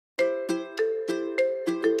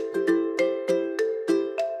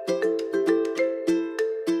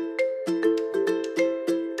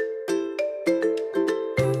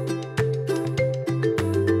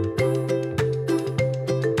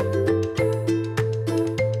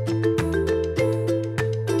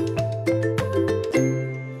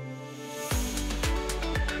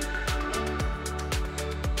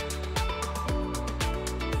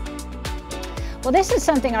Well, this is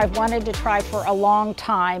something I've wanted to try for a long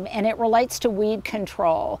time, and it relates to weed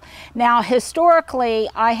control. Now, historically,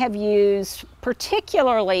 I have used,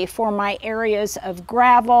 particularly for my areas of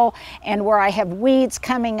gravel and where I have weeds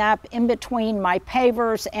coming up in between my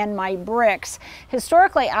pavers and my bricks,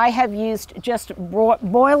 historically I have used just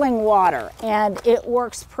boiling water, and it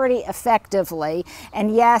works pretty effectively.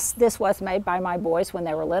 And yes, this was made by my boys when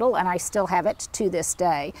they were little, and I still have it to this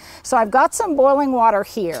day. So I've got some boiling water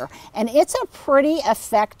here, and it's a pretty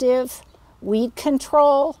effective weed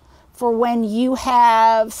control for when you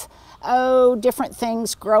have different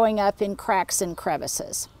things growing up in cracks and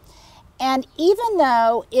crevices. And even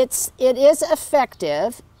though it is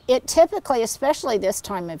effective, it typically, especially this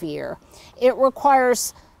time of year, it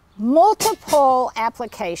requires multiple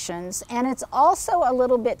applications, and it's also a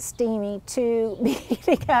little bit steamy to be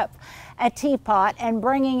heating up a teapot and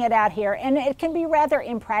bringing it out here, and it can be rather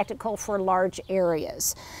impractical for large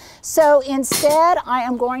areas. So instead, I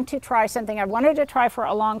am going to try something I wanted to try for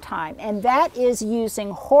a long time, and that is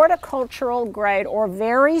using horticultural grade or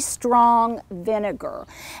very strong vinegar.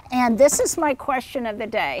 And this is my question of the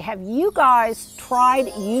day. Have you guys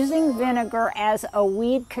tried using vinegar as a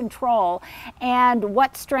weed control, and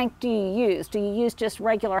what strength do you use? Do you use just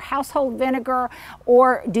regular household vinegar,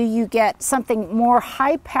 or do you get something more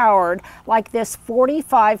high-powered like this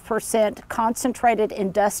 45% concentrated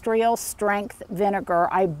industrial strength vinegar?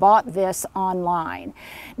 I bought this online.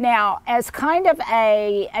 Now, as kind of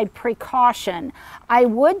a precaution, I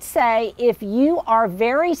would say if you are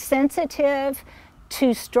very sensitive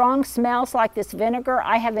to strong smells like this vinegar,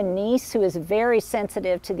 I have a niece who is very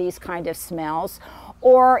sensitive to these kind of smells,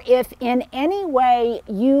 or if in any way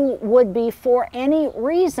you would be for any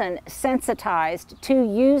reason sensitized to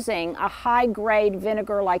using a high-grade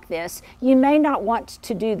vinegar like this, you may not want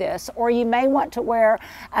to do this, or you may want to wear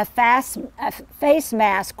a face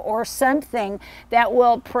mask or something that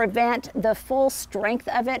will prevent the full strength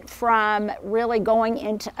of it from really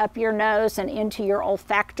going up your nose and into your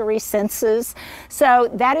olfactory senses. So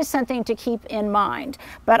that is something to keep in mind.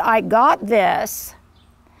 But I got this,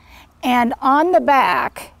 and on the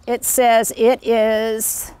back, it says it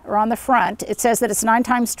is, or on the front, it says that it's 9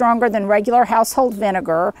 times stronger than regular household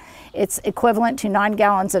vinegar. It's equivalent to 9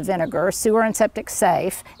 gallons of vinegar, sewer and septic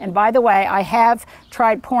safe. And by the way, I have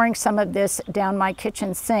tried pouring some of this down my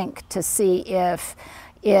kitchen sink to see if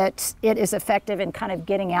it is effective in kind of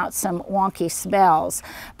getting out some wonky smells.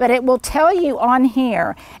 But it will tell you on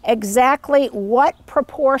here exactly what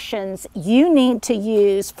proportions you need to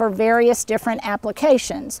use for various different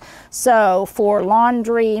applications. So for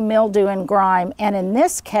laundry, mildew, and grime, and in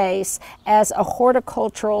this case, as a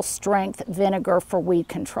horticultural strength vinegar for weed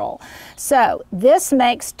control. So this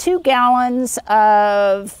makes 2 gallons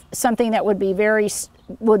of something that would be very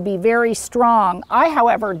strong. I,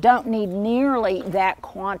 however, don't need nearly that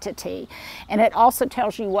quantity. And it also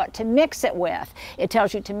tells you what to mix it with. It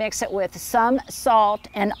tells you to mix it with some salt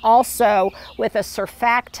and also with a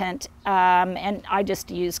surfactant, and I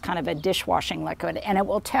just use kind of a dishwashing liquid, and it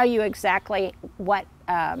will tell you exactly what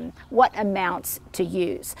amounts to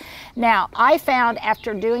use. Now, I found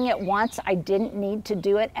after doing it once, I didn't need to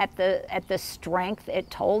do it at the strength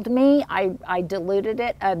it told me. I diluted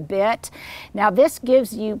it a bit. Now, this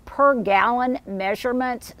gives you per gallon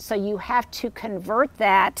measurements, so you have to convert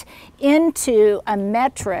that into a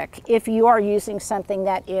metric if you are using something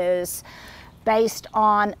that is based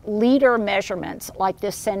on liter measurements, like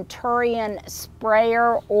this Centurion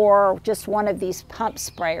sprayer or just one of these pump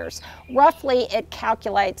sprayers. Roughly, it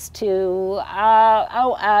calculates to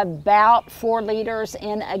about 4 liters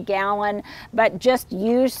in a gallon, but just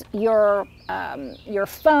use your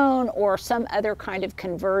phone or some other kind of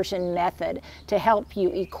conversion method to help you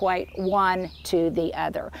equate one to the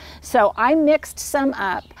other. So I mixed some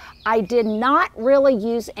up. I did not really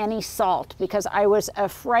use any salt because I was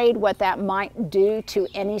afraid what that might do to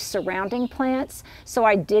any surrounding plants. So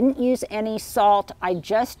I didn't use any salt. I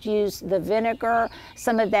just used the vinegar,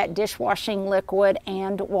 some of that dishwashing liquid,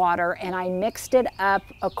 and water, and I mixed it up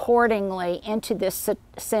accordingly into this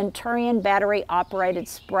Centurion battery operated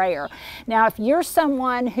sprayer. Now, if you're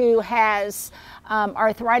someone who has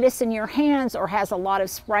arthritis in your hands or has a lot of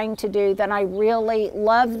spraying to do, then I really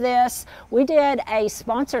love this. We did a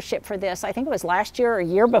sponsorship for this, I think it was last year or a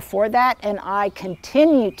year before that, and I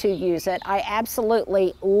continue to use it. I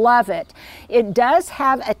absolutely love it. It does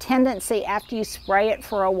have a tendency after you spray it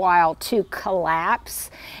for a while to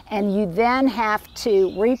collapse, and you then have to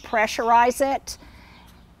repressurize it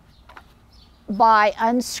by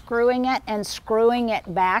unscrewing it and screwing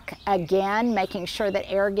it back again, making sure that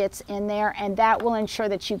air gets in there, and that will ensure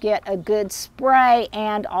that you get a good spray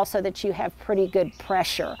and also that you have pretty good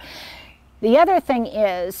pressure. The other thing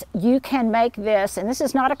is you can make this, and this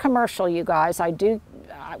is not a commercial, you guys.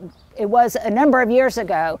 It was a number of years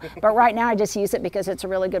ago, but right now I just use it because it's a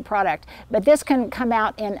really good product. But this can come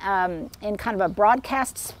out in kind of a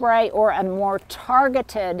broadcast spray or a more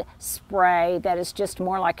targeted spray that is just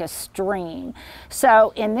more like a stream.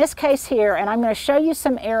 So in this case here, and I'm going to show you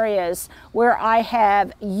some areas where I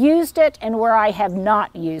have used it and where I have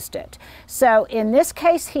not used it. So in this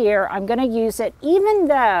case here, I'm going to use it even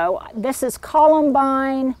though this is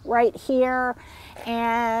columbine right here,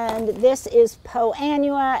 and this is poa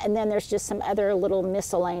annua, and then there's just some other little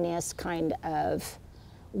miscellaneous kind of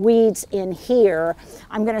weeds in here.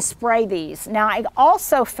 I'm going to spray these. Now, I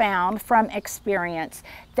also found from experience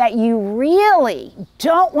that you really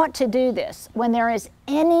don't want to do this when there is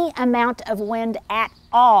any amount of wind at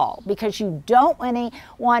all, because you don't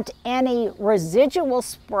want any residual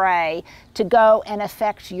spray to go and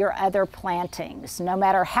affect your other plantings, no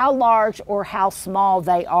matter how large or how small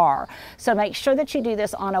they are. So make sure that you do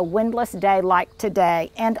this on a windless day like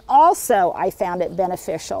today. And also, I found it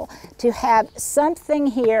beneficial to have something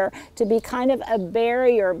here to be kind of a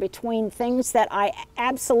barrier between things that I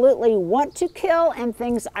absolutely want to kill and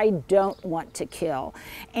things I don't want to kill.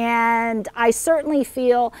 And I certainly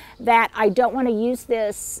feel that I don't want to use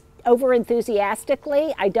this over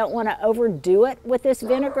enthusiastically. I don't want to overdo it with this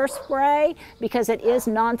vinegar spray because it is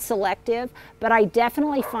non-selective, but I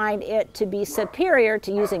definitely find it to be superior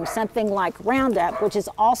to using something like Roundup, which is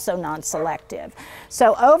also non-selective.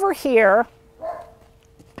 So over here,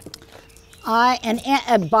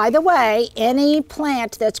 and by the way, any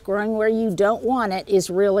plant that's growing where you don't want it is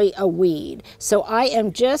really a weed. So I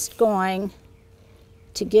am just going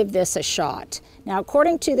to give this a shot. Now,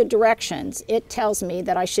 according to the directions, it tells me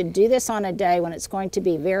that I should do this on a day when it's going to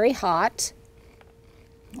be very hot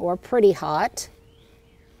or pretty hot.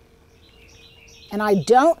 And I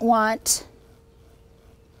don't want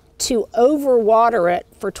to overwater it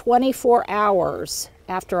for 24 hours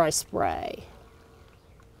after I spray.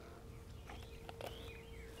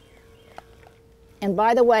 And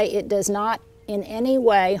by the way, it does not in any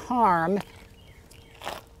way harm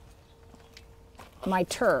my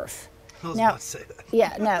turf. I was about to say that.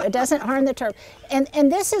 Yeah, no, it doesn't harm the turf. And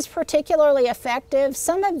this is particularly effective.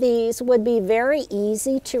 Some of these would be very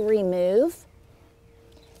easy to remove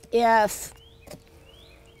if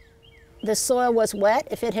the soil was wet,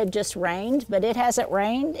 if it had just rained, but it hasn't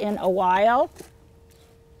rained in a while.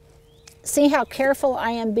 See how careful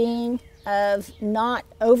I am being of not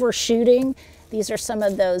overshooting. These are some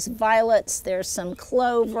of those violets. There's some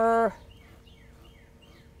clover.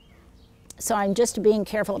 So I'm just being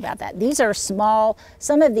careful about that. These are small,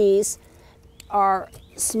 some of these are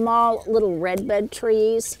small little redbud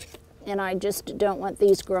trees, and I just don't want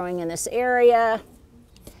these growing in this area.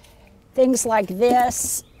 Things like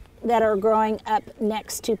this that are growing up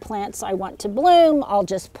next to plants I want to bloom, I'll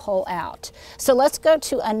just pull out. So let's go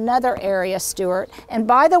to another area, Stuart. And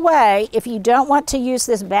by the way, if you don't want to use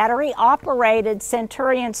this battery-operated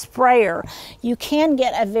Centurion sprayer, you can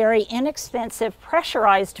get a very inexpensive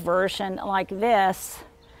pressurized version like this.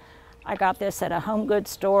 I got this at a home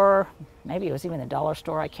goods store, maybe it was even a dollar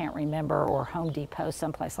store, I can't remember, or Home Depot,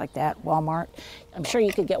 someplace like that, Walmart. I'm sure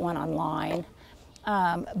you could get one online.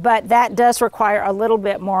 But that does require a little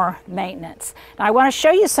bit more maintenance. Now, I want to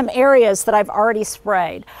show you some areas that I've already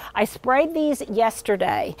sprayed. I sprayed these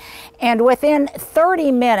yesterday, and within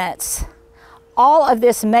 30 minutes, all of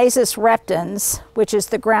this Mazus reptans, which is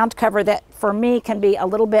the ground cover that for me can be a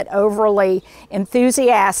little bit overly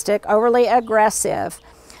enthusiastic, overly aggressive,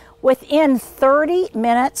 within 30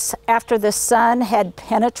 minutes after the sun had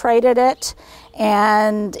penetrated it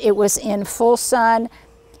and it was in full sun,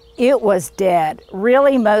 it was dead,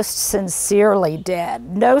 really most sincerely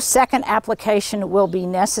dead. No second application will be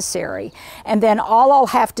necessary. And then all I'll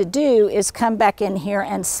have to do is come back in here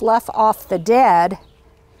and slough off the dead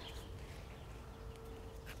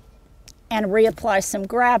and reapply some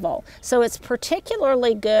gravel. So it's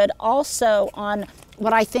particularly good also on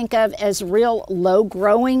what I think of as real low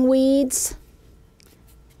growing weeds.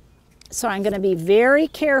 So I'm going to be very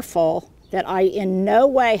careful that I in no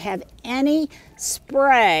way have any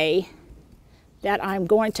spray that I'm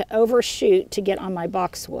going to overshoot to get on my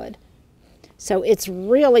boxwood. So it's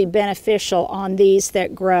really beneficial on these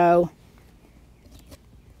that grow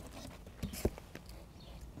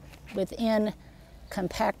within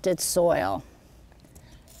compacted soil.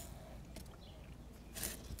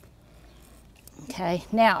 Okay,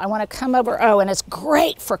 now I want to come over, oh, and it's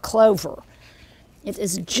great for clover. It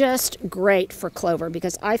is just great for clover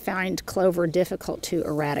because I find clover difficult to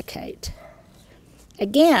eradicate.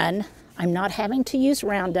 Again, I'm not having to use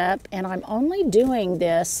Roundup, and I'm only doing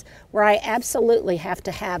this where I absolutely have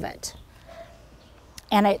to have it.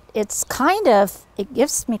 And it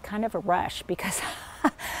gives me kind of a rush because,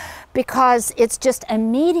 because it's just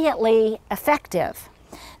immediately effective.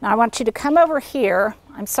 Now I want you to come over here.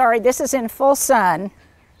 I'm sorry, this is in full sun,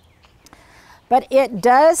 but it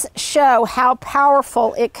does show how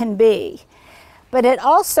powerful it can be. But it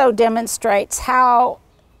also demonstrates how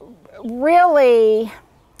really,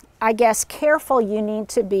 I guess, careful you need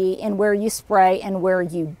to be in where you spray and where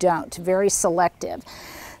you don't. Very selective.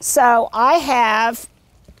 So I have,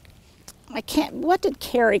 what did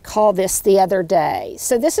Carrie call this the other day?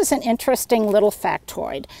 So this is an interesting little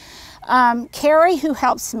factoid. Carrie, who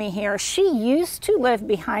helps me here, she used to live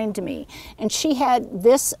behind me, and she had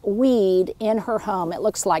this weed in her home. It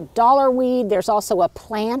looks like dollar weed. There's also a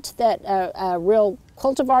plant that, a real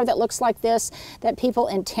cultivar that looks like this that people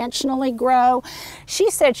intentionally grow. She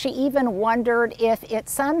said she even wondered if it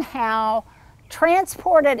somehow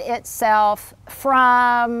transported itself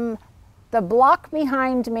from the block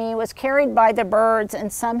behind me, was carried by the birds,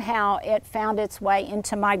 and somehow it found its way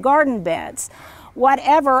into my garden beds.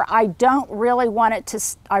 Whatever, I really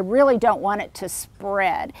don't want it to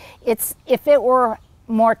spread. If it were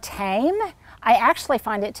more tame, I actually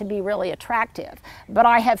find it to be really attractive, but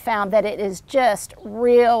I have found that it is just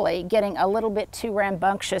really getting a little bit too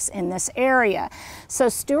rambunctious in this area. So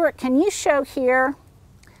Stuart, can you show here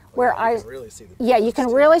where you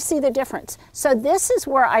can really see the difference. So this is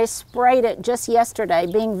where I sprayed it just yesterday,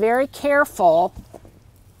 being very careful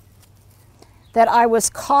that I was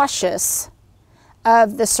cautious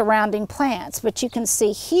of the surrounding plants. But you can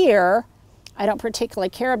see here, I don't particularly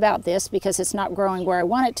care about this because it's not growing where I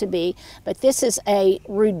want it to be, but this is a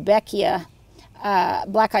Rudbeckia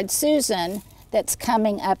black-eyed Susan that's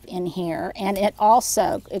coming up in here, and it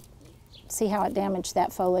also, see how it damaged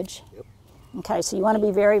that foliage? Yep. Okay, so you want to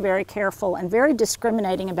be very, very careful and very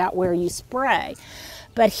discriminating about where you spray.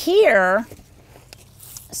 But here,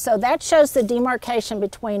 so that shows the demarcation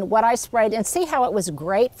between what I sprayed, and see how it was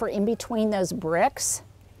great for in between those bricks?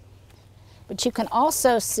 But you can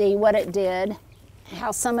also see what it did,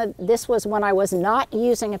 how some of this was when I was not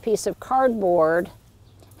using a piece of cardboard,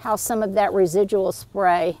 how some of that residual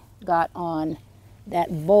spray got on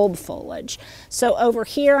that bulb foliage. So over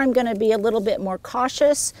here, I'm going to be a little bit more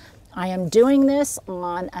cautious. I am doing this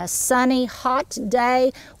on a sunny, hot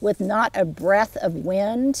day with not a breath of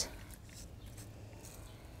wind.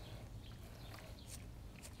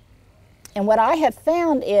 And what I have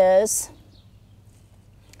found is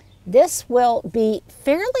this will be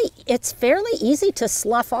it's fairly easy to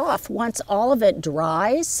slough off once all of it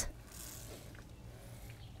dries.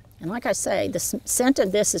 And like I say, the scent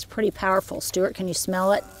of this is pretty powerful. Stuart, can you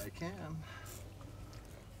smell it? I can.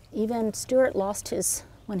 Even Stuart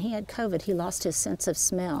when he had COVID, he lost his sense of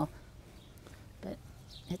smell, but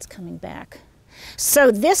it's coming back. So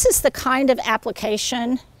this is the kind of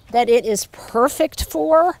application that it is perfect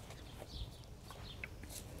for.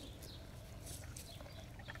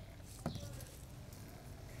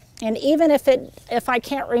 And even if I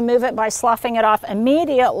can't remove it by sloughing it off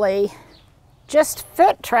immediately, just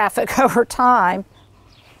foot traffic over time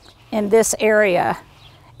in this area,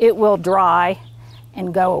 it will dry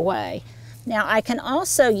and go away. Now I can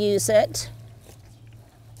also use it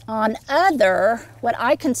on other, what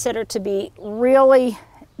I consider to be really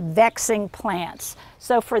vexing plants.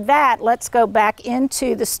 So for that, let's go back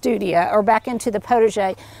into the studio, or back into the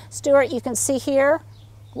potager. Stuart, you can see here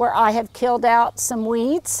where I have killed out some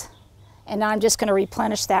weeds, and now I'm just going to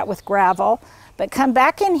replenish that with gravel. But come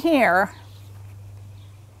back in here,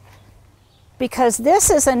 because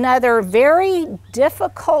this is another very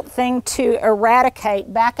difficult thing to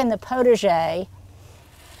eradicate back in the potager,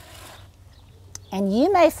 and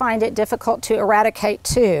you may find it difficult to eradicate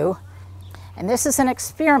too. And this is an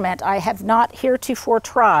experiment I have not heretofore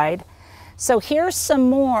tried. So here's some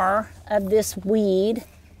more of this weed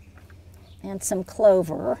and some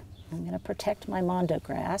clover. I'm going to protect my mondo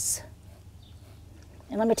grass.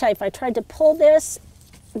 And let me tell you, if I tried to pull these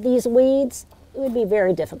weeds, it would be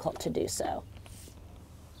very difficult to do so.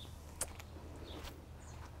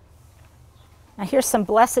 Now here's some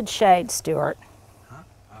blessed shade, Stuart. Huh?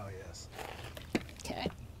 Oh, yes. Okay.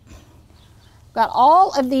 Got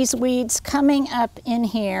all of these weeds coming up in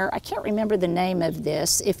here. I can't remember the name of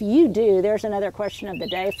this. If you do, there's another question of the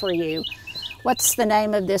day for you. What's the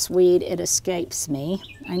name of this weed? It escapes me.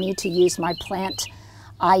 I need to use my plant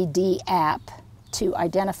ID app to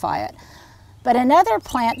identify it. But another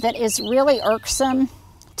plant that is really irksome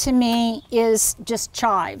to me is just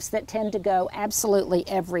chives that tend to go absolutely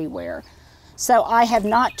everywhere. So I have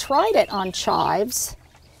not tried it on chives,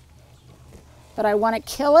 but I want to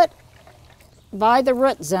kill it by the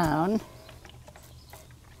root zone.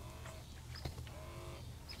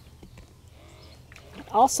 I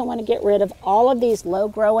also want to get rid of all of these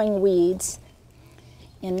low-growing weeds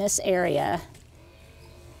in this area.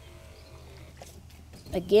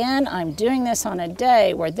 Again, I'm doing this on a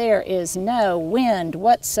day where there is no wind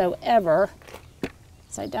whatsoever,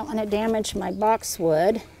 so I don't want to damage my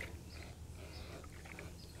boxwood.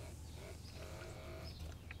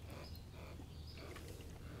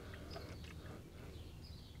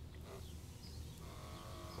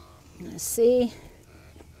 Let's see,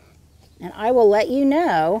 and I will let you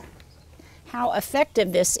know how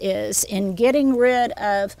effective this is in getting rid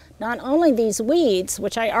of not only these weeds,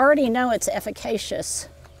 which I already know it's efficacious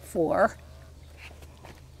for,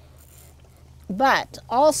 but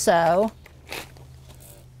also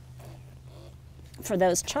for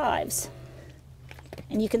those chives.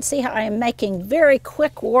 And you can see how I am making very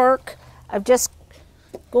quick work of just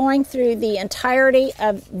going through the entirety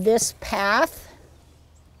of this path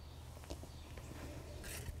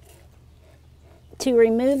to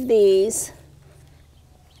remove these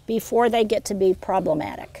before they get to be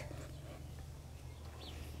problematic.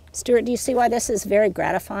 Stuart, do you see why this is very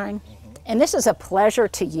gratifying? Mm-hmm. And this is a pleasure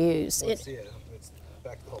to use. Well, it's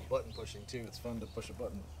back to the whole button pushing too. It's fun to push a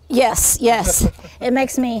button. Yes, yes. It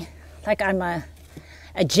makes me like I'm a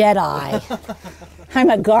Jedi. I'm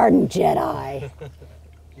a garden Jedi.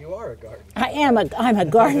 You are a garden Jedi. I'm a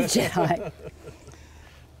garden Jedi.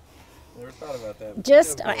 Never thought about that.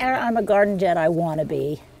 Just, I'm a garden Jedi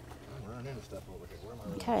wannabe. I'm running into stuff over here. Where am I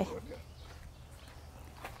running Okay. into? Okay.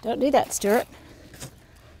 Don't do that, Stuart.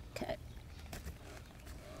 Okay.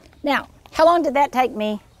 Now, how long did that take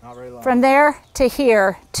me? Not very long. From there to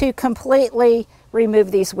here to completely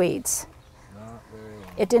remove these weeds? Not very long.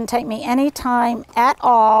 It didn't take me any time at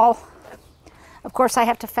all. Of course, I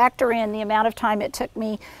have to factor in the amount of time it took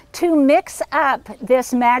me to mix up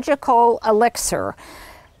this magical elixir.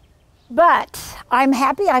 But I'm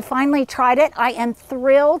happy I finally tried it. I am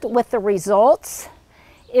thrilled with the results.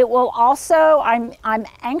 It will also, I'm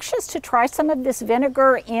anxious to try some of this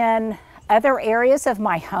vinegar in other areas of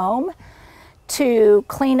my home to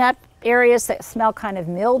clean up areas that smell kind of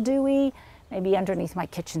mildewy, maybe underneath my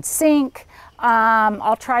kitchen sink.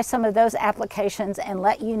 I'll try some of those applications and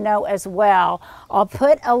let you know as well. I'll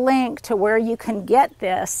put a link to where you can get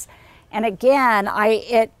this. And again,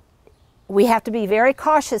 we have to be very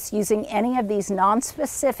cautious using any of these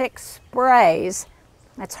non-specific sprays.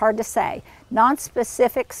 That's hard to say.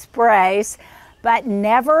 Non-specific sprays, but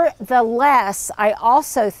nevertheless, I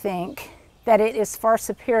also think that it is far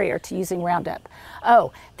superior to using Roundup.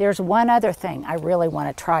 Oh, there's one other thing I really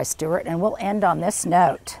want to try, Stuart, and we'll end on this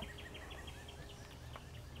note.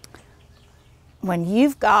 When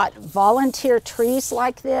you've got volunteer trees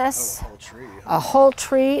like this, a whole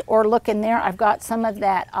tree, or look in there, I've got some of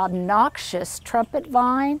that obnoxious trumpet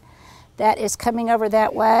vine that is coming over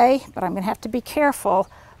that way, but I'm going to have to be careful.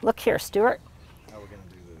 Look here, Stuart. How are we going to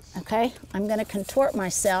do this? Okay, I'm going to contort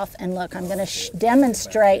myself, and look, I'm going to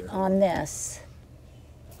demonstrate on this.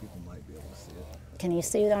 People might be able to see it. Can you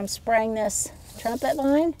see that I'm spraying this trumpet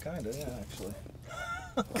vine? Kind of, yeah, actually.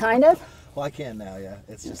 Kind of? Well, I can now, yeah.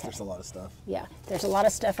 It's just there's a lot of stuff. Yeah, there's a lot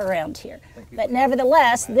of stuff around here. But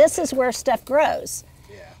nevertheless, this is where stuff grows,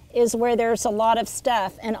 is where there's a lot of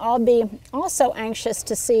stuff. And I'll be also anxious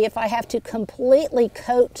to see if I have to completely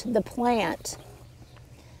coat the plant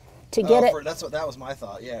to get it. That was my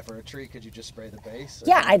thought. Yeah, for a tree, could you just spray the base?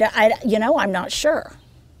 Yeah, I'm not sure.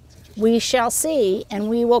 We shall see, and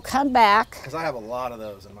we will come back. Because I have a lot of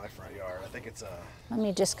those in my front yard. I think it's a... Let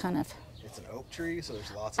me just kind of... It's an oak tree, so there's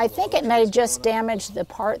lots of... I think it may just damage the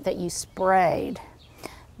part that you sprayed.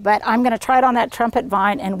 But I'm going to try it on that trumpet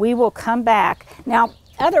vine, and we will come back. Now,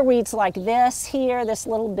 other weeds like this here, this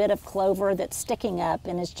little bit of clover that's sticking up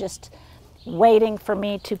and is just waiting for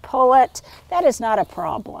me to pull it, that is not a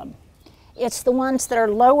problem. It's the ones that are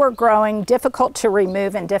lower growing, difficult to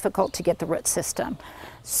remove, and difficult to get the root system.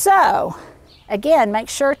 So, again, make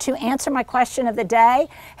sure to answer my question of the day.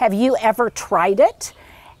 Have you ever tried it?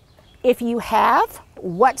 If you have,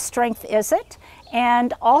 what strength is it?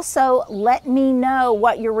 And also let me know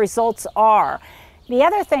what your results are. The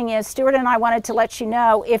other thing is, Stuart and I wanted to let you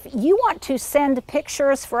know, if you want to send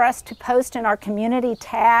pictures for us to post in our community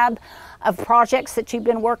tab of projects that you've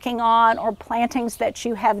been working on or plantings that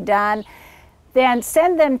you have done, then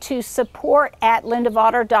send them to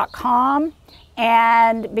support@lindavater.com.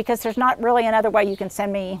 and because there's not really another way you can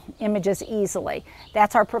send me images easily.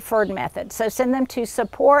 That's our preferred method. So send them to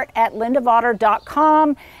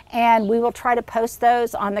support@lindavater.com, and we will try to post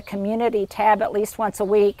those on the community tab at least once a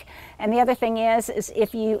week. And the other thing is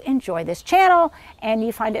if you enjoy this channel and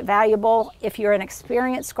you find it valuable, if you're an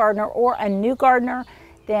experienced gardener or a new gardener,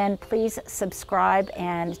 then please subscribe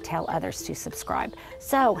and tell others to subscribe.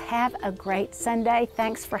 So have a great Sunday.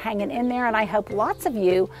 Thanks for hanging in there, and I hope lots of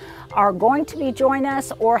you are going to be joining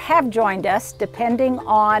us or have joined us, depending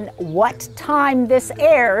on what time this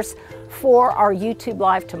airs, for our YouTube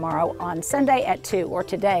Live tomorrow on Sunday at 2 or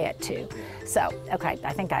today at 2. So, okay,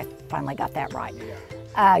 I think I finally got that right.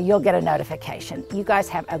 You'll get a notification. You guys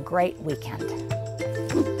have a great weekend.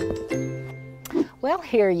 Well,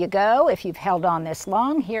 here you go. If you've held on this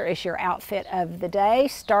long, here is your outfit of the day,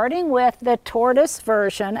 starting with the tortoise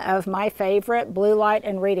version of my favorite blue light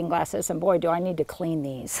and reading glasses. And boy, do I need to clean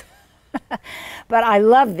these. But I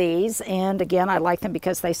love these, and again, I like them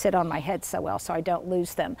because they sit on my head so well, so I don't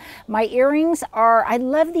lose them. My earrings are, I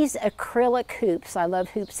love these acrylic hoops. I love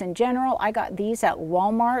hoops in general. I got these at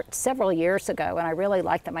Walmart several years ago, and I really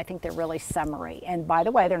like them. I think they're really summery, and by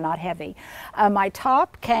the way, they're not heavy. My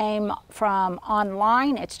top came from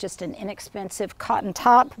online. It's just an inexpensive cotton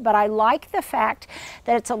top, but I like the fact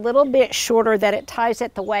that it's a little bit shorter, that it ties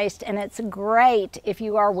at the waist, and it's great if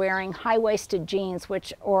you are wearing high-waisted jeans,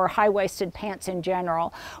 or high-waisted pants in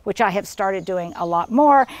general, which I have started doing a lot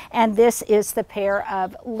more. And this is the pair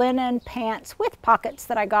of linen pants with pockets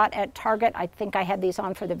that I got at Target. I think I had these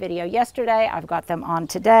on for the video yesterday. I've got them on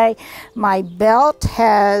today. My belt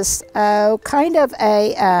has kind of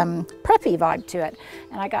a preppy vibe to it.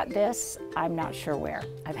 And I got this, I'm not sure where.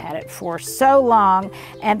 I've had it for so long.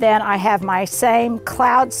 And then I have my same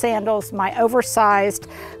cloud sandals, my oversized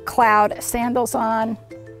cloud sandals on,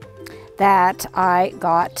 that I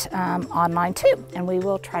got online too. And we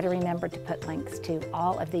will try to remember to put links to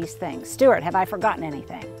all of these things. Stuart, have I forgotten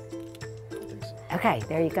anything? I don't think so. Okay,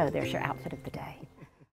 there you go. There's your outfit of the day.